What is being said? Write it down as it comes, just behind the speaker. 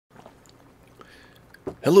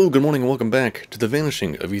Hello, good morning, and welcome back to the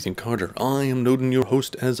Vanishing of Ethan Carter. I am Noden, your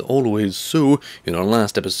host, as always. So, in our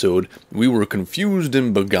last episode, we were confused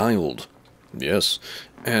and beguiled. Yes.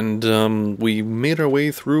 And, we made our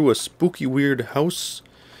way through a spooky, weird house,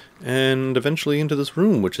 and eventually into this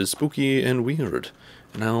room, which is spooky and weird.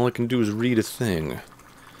 And now all I can do is read a thing.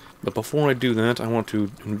 But before I do that, I want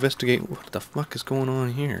to investigate what the fuck is going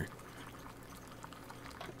on here.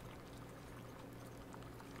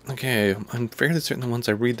 Okay, I'm fairly certain that once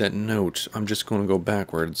I read that note, I'm just going to go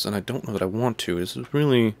backwards, and I don't know that I want to. This is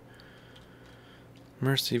really...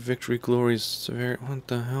 Mercy, victory, glory, severity... What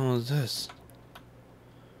the hell is this?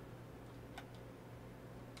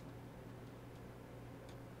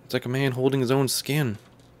 It's like a man holding his own skin.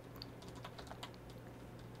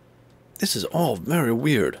 This is all very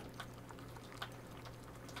weird.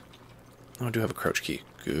 Oh, I do have a crouch key.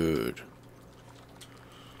 Good.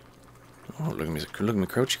 Oh, look at me,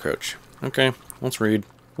 crouchy crouch. Okay, let's read.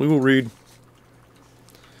 We will read.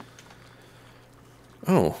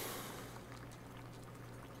 Oh.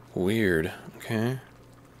 Weird. Okay.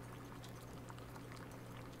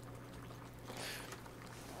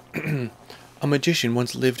 A magician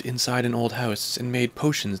once lived inside an old house and made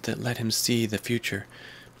potions that let him see the future.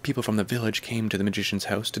 People from the village came to the magician's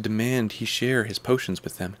house to demand he share his potions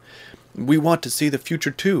with them. "We want to see the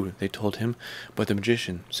future too," they told him, but the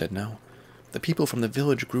magician said no. The people from the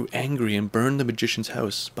village grew angry and burned the magician's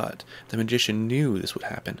house, but the magician knew this would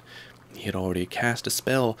happen. He had already cast a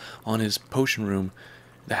spell on his potion room.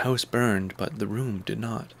 The house burned, but the room did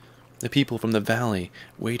not. The people from the valley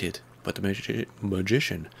waited, but the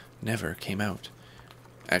magician never came out.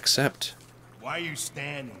 Except... Why are you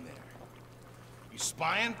standing there? You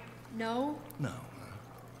spying? No. No, huh?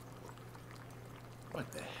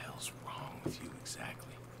 What the hell's wrong with you exactly?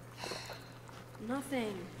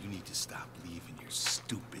 Nothing. You need to stop leaving your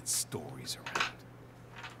stupid stories around.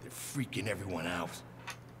 They're freaking everyone out.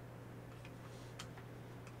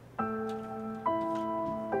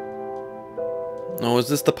 Oh, is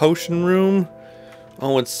this the potion room?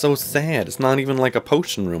 Oh, it's so sad. It's not even like a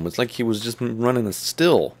potion room. It's like he was just running a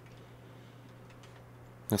still.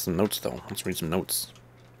 That's some notes, though. Let's read some notes.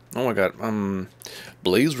 Oh my god.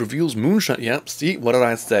 Blaze reveals moonshine. Yep, see? What did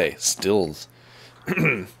I say? Stills.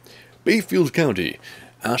 Bayfield County.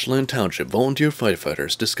 Ashland Township volunteer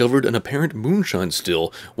firefighters discovered an apparent moonshine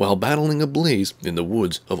still while battling a blaze in the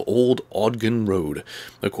woods of Old Ogden Road.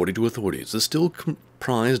 According to authorities, the still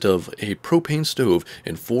comprised of a propane stove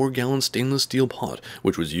and 4-gallon stainless steel pot,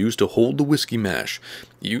 which was used to hold the whiskey mash.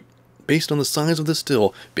 Based on the size of the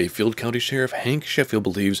still, Bayfield County Sheriff Hank Sheffield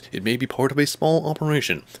believes it may be part of a small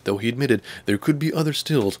operation, though he admitted there could be other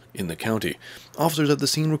stills in the county. Officers at the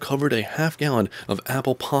scene recovered a half-gallon of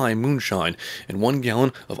apple pie moonshine and 1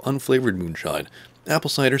 gallon of unflavored moonshine. Apple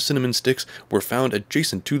cider cinnamon sticks were found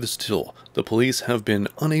adjacent to the still. The police have been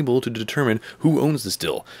unable to determine who owns the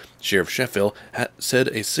still. Sheriff Sheffield said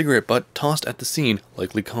a cigarette butt tossed at the scene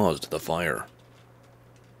likely caused the fire.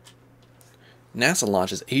 NASA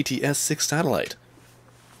launches ATS-6 satellite.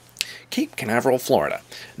 Cape Canaveral, Florida.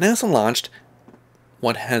 NASA launched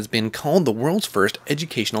what has been called the world's first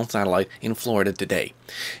educational satellite in Florida today,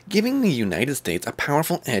 giving the United States a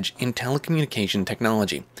powerful edge in telecommunication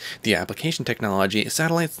technology. The application technology,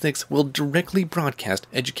 Satellite 6, will directly broadcast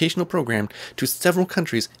educational programs to several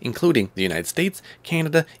countries, including the United States,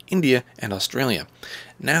 Canada, India, and Australia.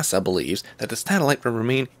 NASA believes that the satellite will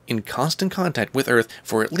remain in constant contact with Earth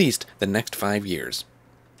for at least the next 5 years.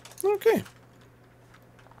 Okay.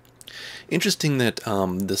 Interesting that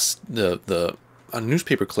a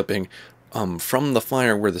newspaper clipping from the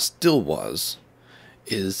fire where the still was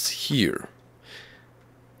is here.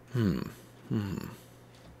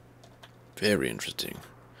 Very interesting.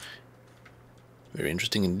 Very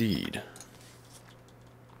interesting indeed.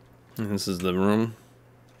 And this is the room.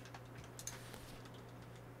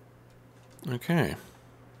 Okay.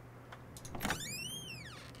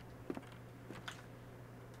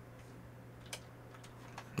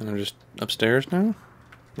 And I'm just upstairs now?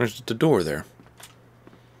 There's just a door there.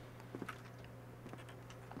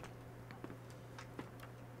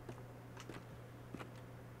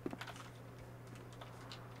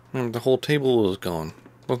 And the whole table is gone.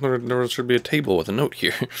 Well, there should be a table with a note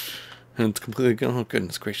here. And it's completely gone. Oh,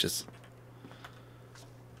 goodness gracious.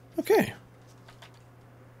 Okay.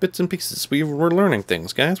 Bits and pieces. We're learning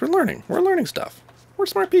things, guys. We're learning. We're learning stuff. We're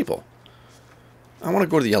smart people. I want to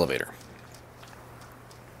go to the elevator.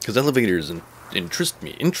 Because elevators interest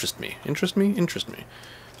me.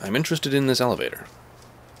 I'm interested in this elevator.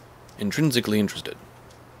 Intrinsically interested.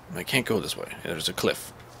 I can't go this way. There's a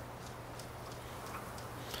cliff.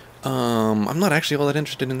 I'm not actually all that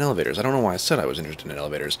interested in elevators. I don't know why I said I was interested in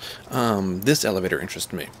elevators. This elevator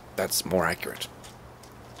interests me. That's more accurate.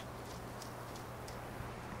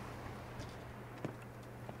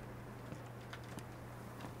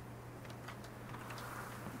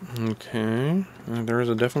 Okay, there is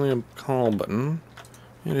definitely a call button.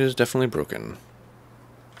 It is definitely broken.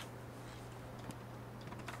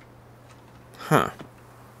 Huh.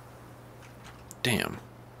 Damn.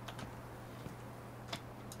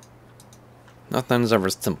 Nothing's ever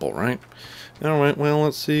simple, right? Alright, well,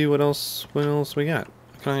 let's see what else we got.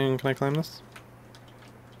 Can I climb this?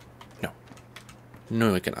 No.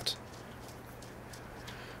 No, I cannot.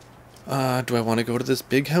 Do I want to go to this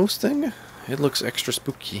big house thing? It looks extra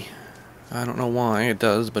spooky. I don't know why it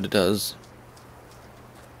does, but it does.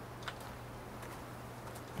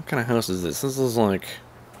 What kind of house is this? This is like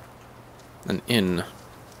an inn.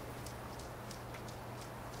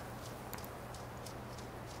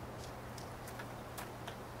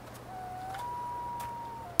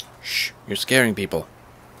 Shh, you're scaring people.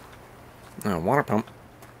 Oh, water pump.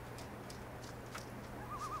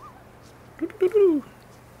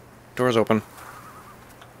 Doors open.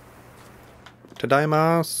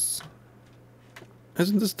 Tadaimas.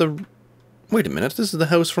 Isn't this the... Wait a minute, this is the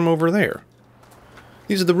house from over there.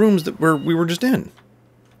 These are the rooms that we were just in.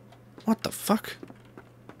 What the fuck?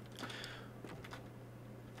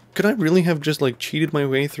 Could I really have just, like, cheated my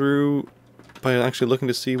way through by actually looking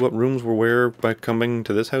to see what rooms were where by coming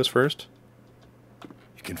to this house first?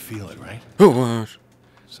 You can feel it, right? Oh,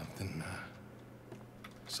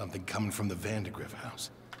 Something coming from the Vandergrift house.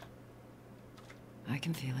 I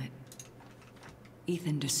can feel it.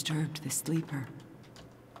 Ethan disturbed the sleeper.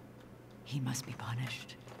 He must be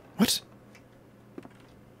punished. What?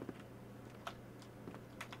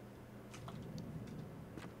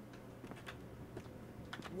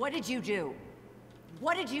 What did you do?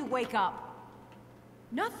 What did you wake up?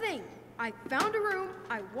 Nothing. I found a room,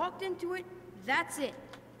 I walked into it, that's it.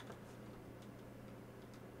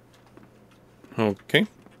 Okay.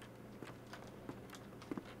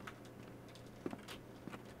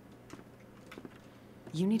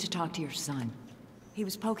 You need to talk to your son. He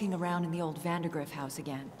was poking around in the old Vandergrift house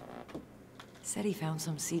again. Said he found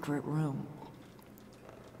some secret room.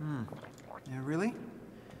 Yeah, really?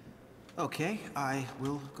 Okay, I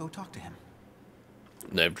will go talk to him.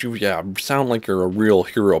 Yeah, sound like you're a real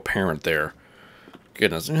hero parent there.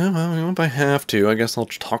 Goodness, yeah, well, if I have to, I guess I'll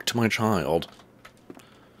talk to my child.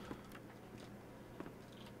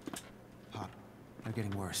 Pop, they're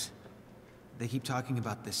getting worse. They keep talking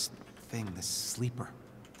about this thing, this sleeper.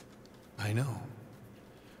 I know.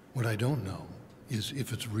 What I don't know is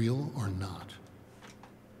if it's real or not.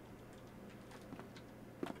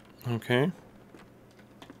 Okay.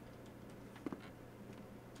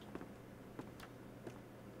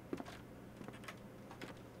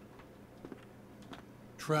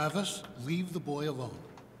 Travis, leave the boy alone.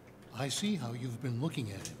 I see how you've been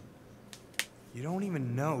looking at him. You don't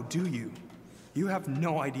even know, do you? You have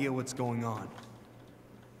no idea what's going on.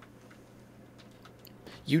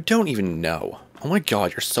 You don't even know. Oh my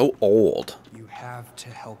god, you're so old. You have to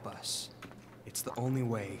help us. It's the only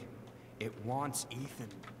way. It wants Ethan.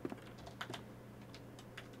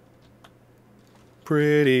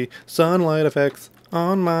 Pretty sunlight effects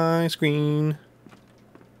on my screen.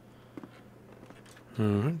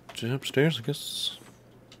 Alright, upstairs, I guess.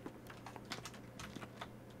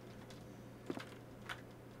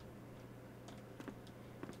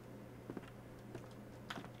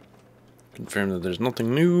 Confirm that there's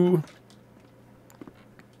nothing new.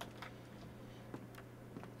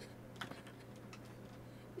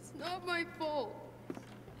 It's not my fault.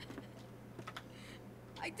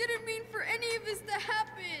 I didn't mean for any of this to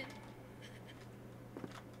happen.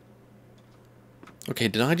 Okay,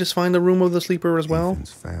 did I just find the room of the sleeper as well?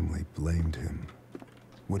 Ethan's family blamed him.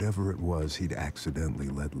 Whatever it was he'd accidentally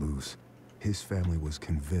let loose, his family was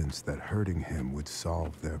convinced that hurting him would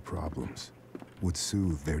solve their problems, would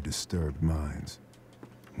soothe their disturbed minds.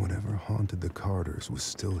 Whatever haunted the Carters was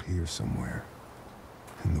still here somewhere,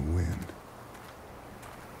 in the wind.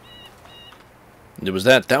 It was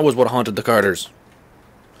that. That was what haunted the Carters.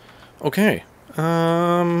 Okay.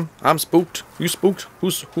 I'm spooked. You spooked? Who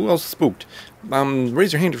else is spooked?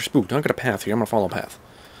 Raise your hand if you're spooked. I've got a path here. I'm gonna follow a path.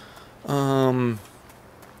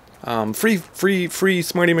 Free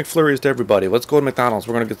Smarty McFlurries to everybody. Let's go to McDonald's.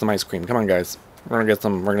 We're gonna get some ice cream. Come on, guys. We're gonna get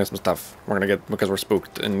some stuff. We're gonna get, because we're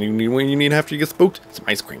spooked. And you need after you get spooked, some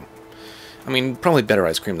ice cream. I mean, probably better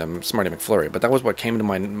ice cream than Smarty McFlurry, but that was what came to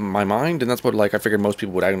my mind, and that's what, like, I figured most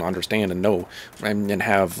people would understand and know and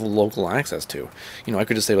have local access to. You know, I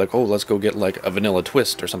could just say, like, oh, let's go get, like, a vanilla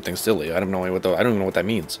twist or something silly. I don't know what I don't even know what that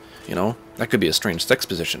means, you know? That could be a strange sex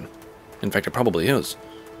position. In fact, it probably is.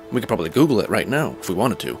 We could probably Google it right now if we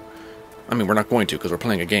wanted to. I mean, we're not going to because we're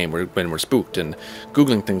playing a game when we're spooked, and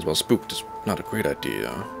Googling things while spooked is not a great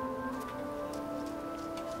idea.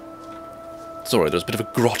 Sorry, there's a bit of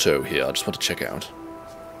a grotto here I just want to check out.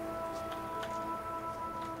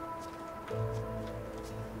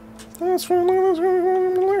 That's very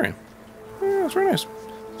malaria. Yeah, that's very nice.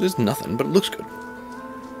 There's nothing, but it looks good.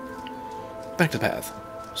 Back to the path.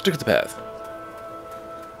 Stick to the path.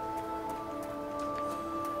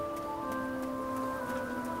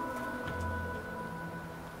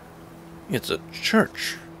 It's a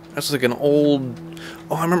church. That's like an old...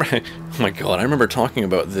 Oh, I remember... Oh my god, I remember talking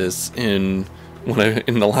about this in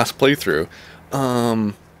the last playthrough.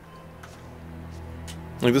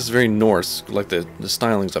 Like, this is very Norse, like the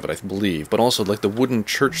stylings of it, I believe. But also, like, the wooden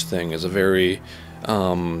church thing is a very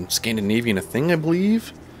Scandinavian thing, I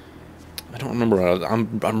believe. I don't remember.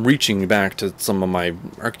 I'm reaching back to some of my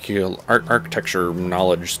architecture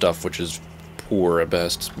knowledge stuff, which is poor at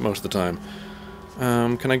best most of the time.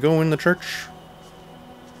 Can I go in the church?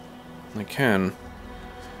 I can.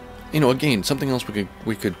 You know, again, something else we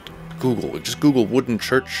could Google. We just Google wooden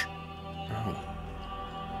church. Oh.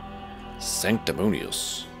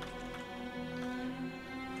 Sanctimonious.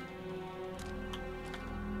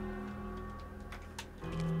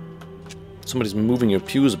 Somebody's moving your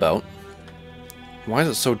pews about. Why is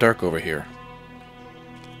it so dark over here?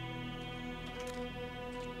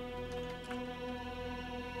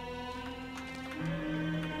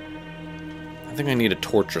 I think I need a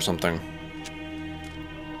torch or something.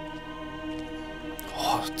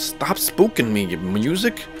 Oh, stop spooking me, you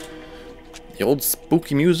music. The old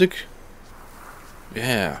spooky music.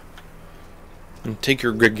 Yeah. And take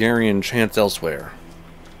your Gregorian chants elsewhere.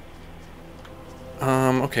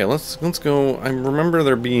 Okay, let's go. I remember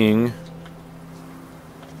there being...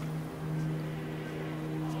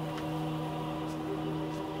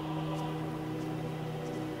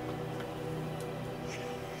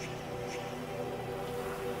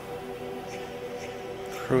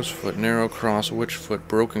 Crow's foot, narrow cross, witch foot,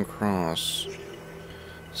 broken cross.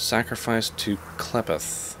 Sacrifice to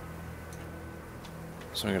Klepeth.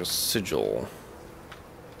 So I got a sigil.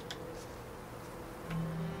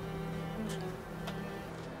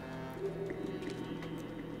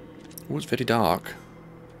 Ooh, it's very dark.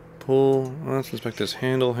 Pull. Let's inspect this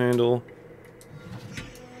handle.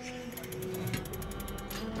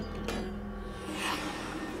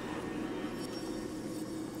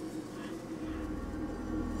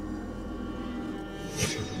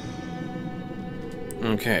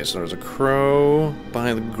 Okay, so there's a crow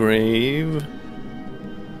by the grave.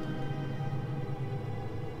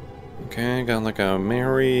 Okay, got like a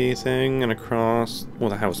Mary thing and a cross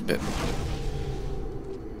with a house bit.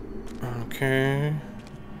 Okay.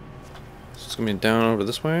 So it's gonna be down over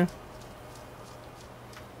this way.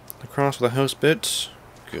 The cross with a house bit.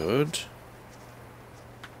 Good.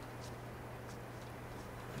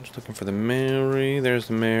 I'm just looking for the Mary. There's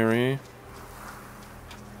the Mary.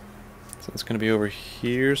 So it's gonna be over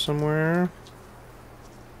here somewhere.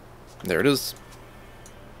 There it is.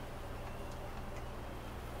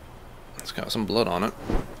 It's got some blood on it.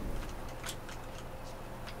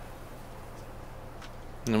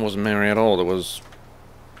 And it wasn't Mary at all, it was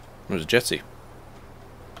Jesse.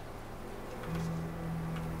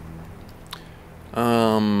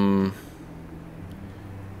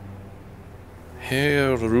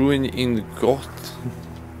 Herr Ruin in Gott,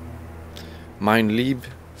 mein lieb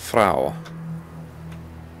Frau.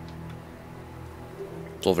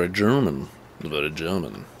 It's all very German. It's very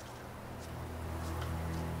German.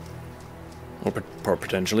 Or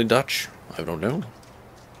potentially Dutch. I don't know.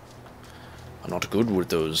 I'm not good with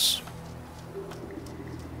those.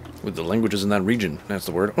 With the languages in that region. That's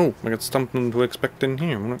the word. Oh, I got something to expect in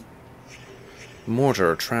here.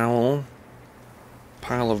 Mortar, trowel,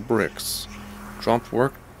 pile of bricks. Drop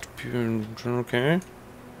work. Okay.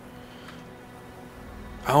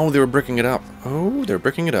 Oh, they were bricking it up. Oh, they're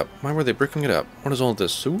bricking it up. Why were they bricking it up? What is all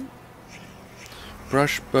this? Soup?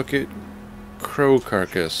 Brush, bucket, crow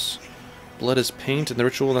carcass. Blood is paint in the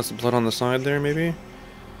ritual. That's the blood on the side there, maybe?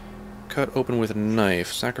 Cut open with a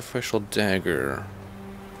knife. Sacrificial dagger.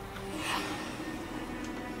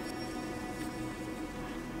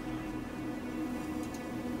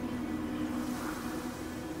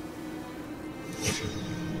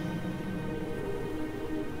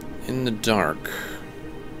 In the dark.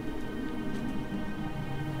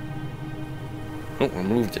 Oh, I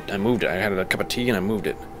moved it. I moved it. I had a cup of tea and I moved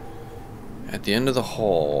it. At the end of the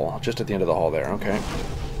hall. Just at the end of the hall there. Okay.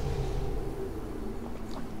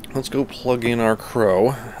 Let's go plug in our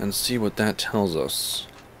crow and see what that tells us.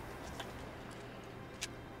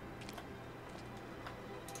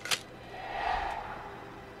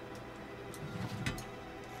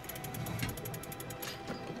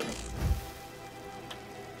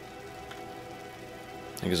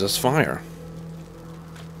 It gives us fire.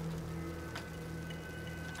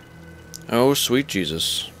 Oh, sweet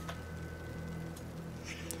Jesus.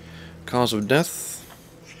 Cause of death.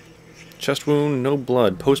 Chest wound, no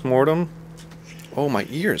blood. Post-mortem. Oh, my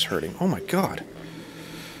ear is hurting. Oh my god.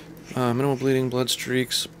 Minimal bleeding, blood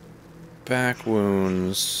streaks. Back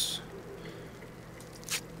wounds.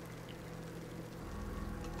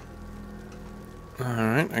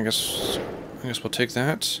 Alright, I guess we'll take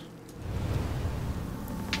that.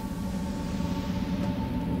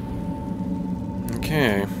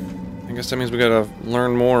 Okay. I guess that means we gotta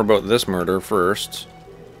learn more about this murder first.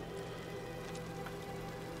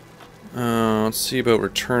 Let's see about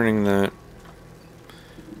returning that.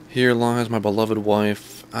 Here lies my beloved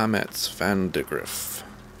wife, Amets Vandergriff.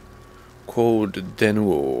 Quod de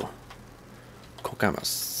nuo.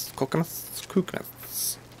 Kokamas.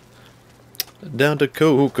 Kokamas. Down to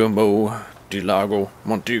Kokomo. Dilago,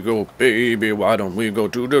 Montego, baby, why don't we go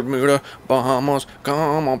to the Bermuda, Bahamas?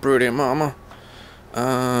 Come on, pretty mama.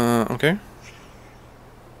 Okay.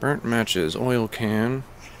 Burnt matches, oil can.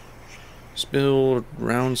 Spilled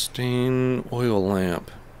round stain, oil lamp.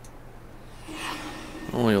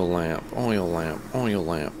 Oil lamp, oil lamp, oil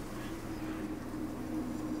lamp.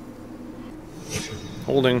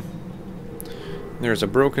 Holding. There's a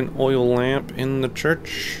broken oil lamp in the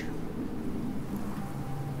church.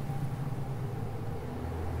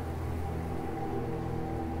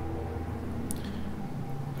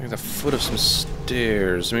 Like the foot of some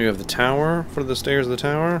stairs. Maybe we have the tower? Foot of the stairs of the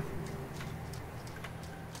tower?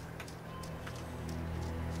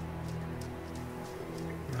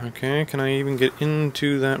 Okay, can I even get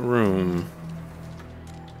into that room?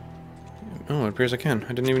 Oh, it appears I can. I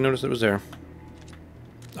didn't even notice it was there.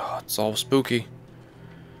 Oh, it's all spooky.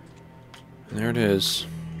 And there it is.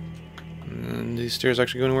 And these stairs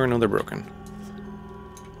actually go anywhere? No, they're broken.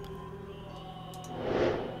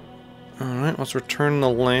 Alright, let's return the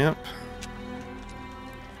lamp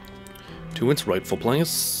to its rightful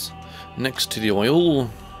place, next to the oil.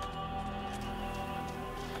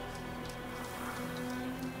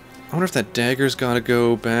 I wonder if that dagger's gotta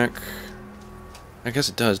go back. I guess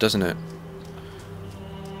it does, doesn't it?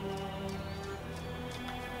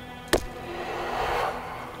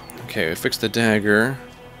 Okay, we fixed the dagger.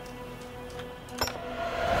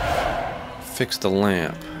 Fix the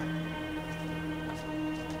lamp.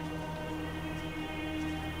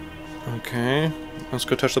 Okay, let's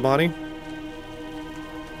go touch the body.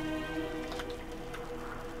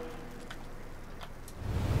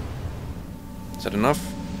 Is that enough?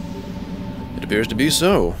 It appears to be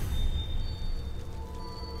so.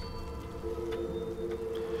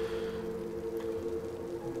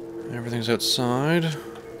 Everything's outside.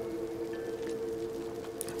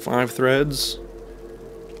 5 threads.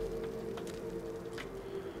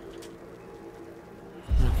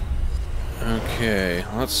 Okay,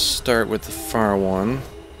 let's start with the far one.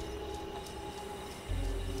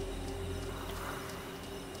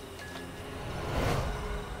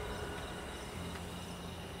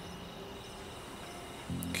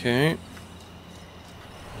 Okay.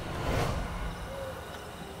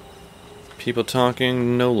 People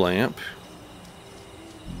talking, no lamp.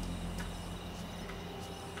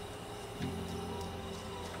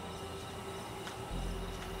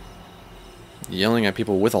 Yelling at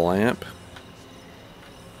people with a lamp.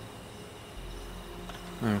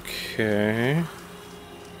 Okay.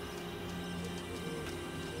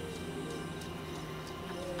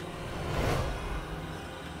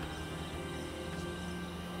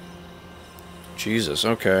 Jesus,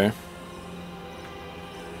 okay.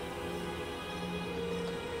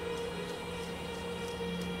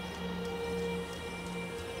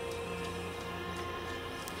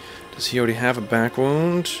 Does he already have a back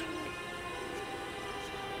wound?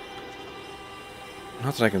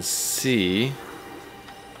 Not that I can see.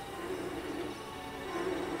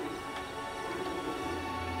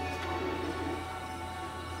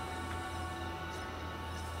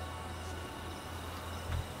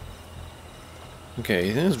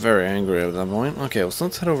 Okay, he is very angry at that point. Okay, well, so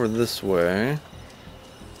let's head over this way.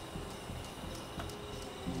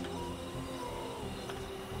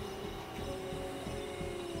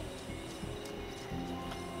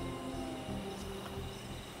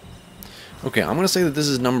 Okay, I'm gonna say that this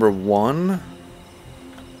is number 1.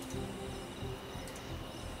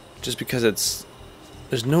 Just because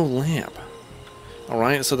there's no lamp.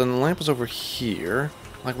 Alright, so then the lamp is over here.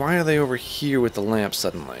 Like, why are they over here with the lamp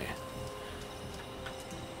suddenly?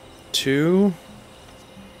 2.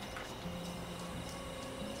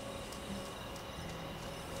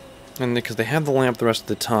 And because they have the lamp the rest of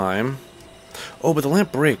the time. Oh, but the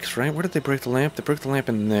lamp breaks, right? Where did they break the lamp? They broke the lamp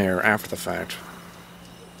in there after the fact.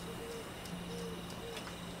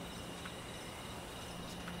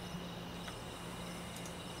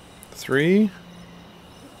 Three?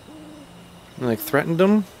 And, like, threatened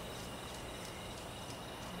them?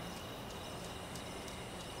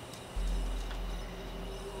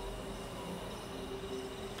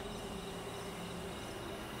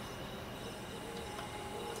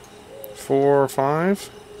 Four, 5?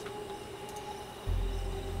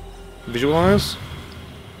 Visualize?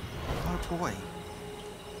 Our boy.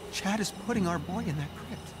 Chad is putting our boy in that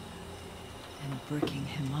crypt. And bricking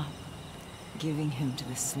him up. Giving him to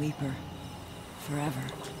the sleeper. Forever.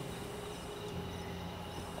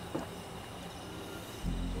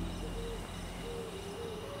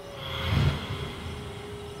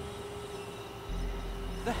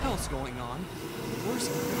 The hell's going on? Where's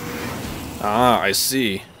Ethan? Ah, I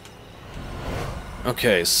see.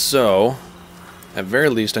 Okay, so at very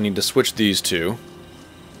least I need to switch these two.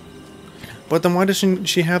 But then why doesn't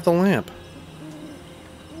she have the lamp?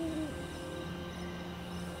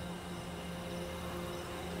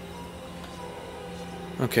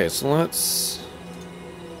 Okay, so let's...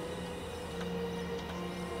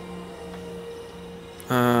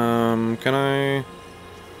 can I...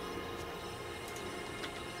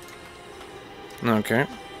 Okay.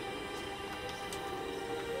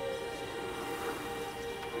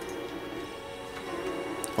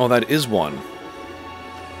 Oh, that is one.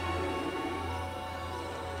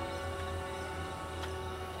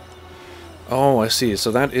 Oh, I see.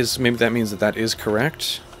 So that is... Maybe that means that that is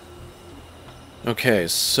correct? Okay,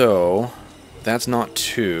 so... That's not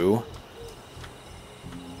 2.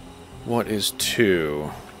 What is 2?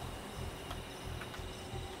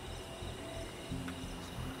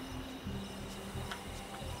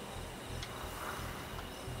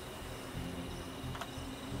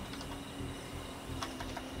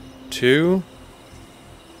 Two?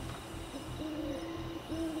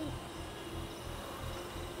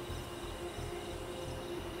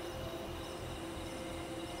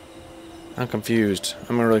 I'm confused.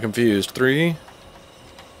 I'm really confused. 3?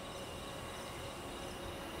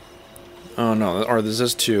 Oh no, or this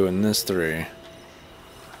is 2 and this 3.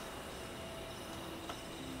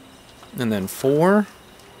 And then 4?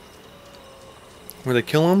 Where they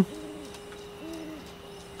kill him?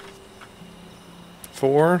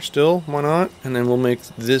 4 still, why not? And then we'll make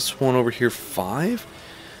this one over here 5?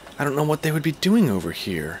 I don't know what they would be doing over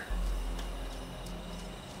here.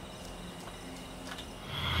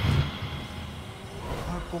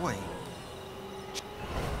 Our boy.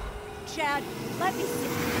 Chad, let me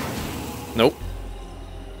see. Nope.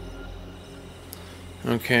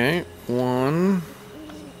 Okay, 1.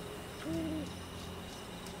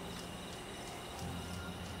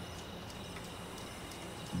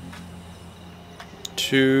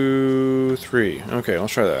 Two, 3. Okay,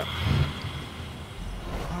 let's try that.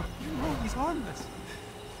 You know he's harmless.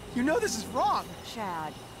 You know this is wrong.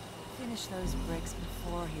 Chad, finish those bricks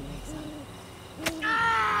before he wakes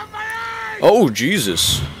up. Oh,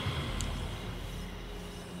 Jesus.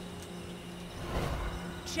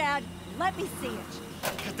 Chad, let me see it.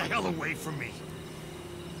 Get the hell away from me.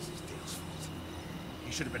 This is Dale's fault.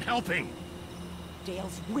 He should have been helping.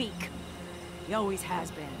 Dale's weak. He always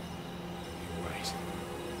has been. You're right.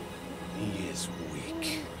 He is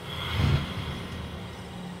weak.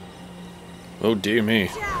 Oh, dear me.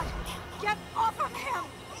 Dad, get off of him!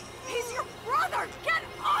 He's your brother! Get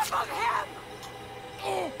off of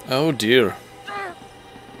him! Oh, dear.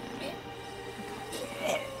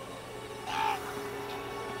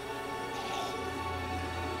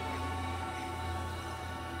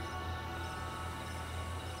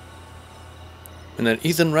 And then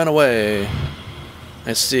Ethan ran away.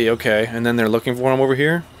 I see, okay. And then they're looking for him over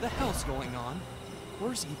here? The hell's going on?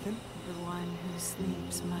 Where's Ethan? The one who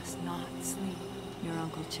sleeps must not sleep. Your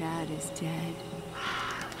Uncle Chad is dead.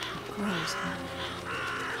 It grows him.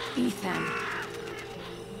 Ethan.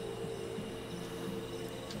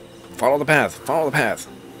 Follow the path. Follow the path.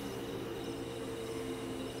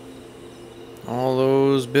 All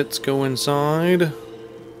those bits go inside.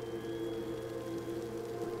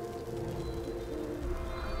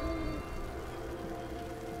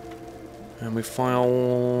 And we file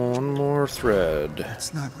one more thread.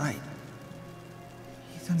 That's not right.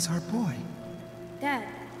 Ethan's our boy. Dad,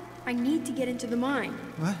 I need to get into the mine.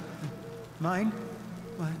 What? Mine?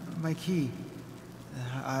 My key.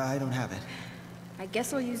 I don't have it. I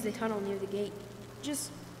guess I'll use the tunnel near the gate.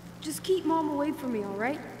 Just keep Mom away from me, all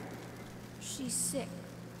right? She's sick.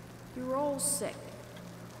 You're all sick.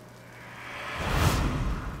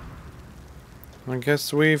 I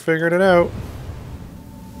guess we figured it out.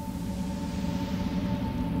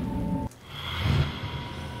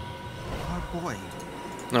 Our boy.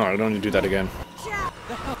 No, I don't need to do that again.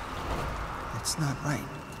 That's not right.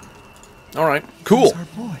 Alright, cool. He's our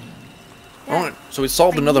boy. Alright, so we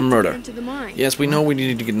solved another murder. Into the mine. Yes, we know we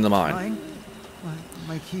need to get in the mine. Mine?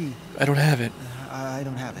 My key. I don't have it. I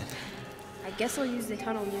don't have it. I guess I'll use the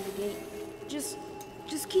tunnel near the gate. Just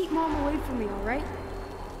keep Mom away from me, all right?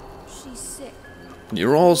 She's sick.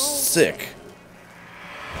 You're all sick.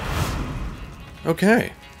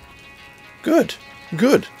 Okay. Good.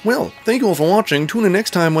 Good. Well, thank you all for watching. Tune in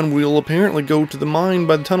next time when we'll apparently go to the mine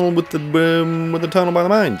by the tunnel with the tunnel by the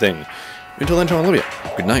mine thing. Until then, I love you.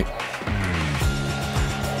 Good night.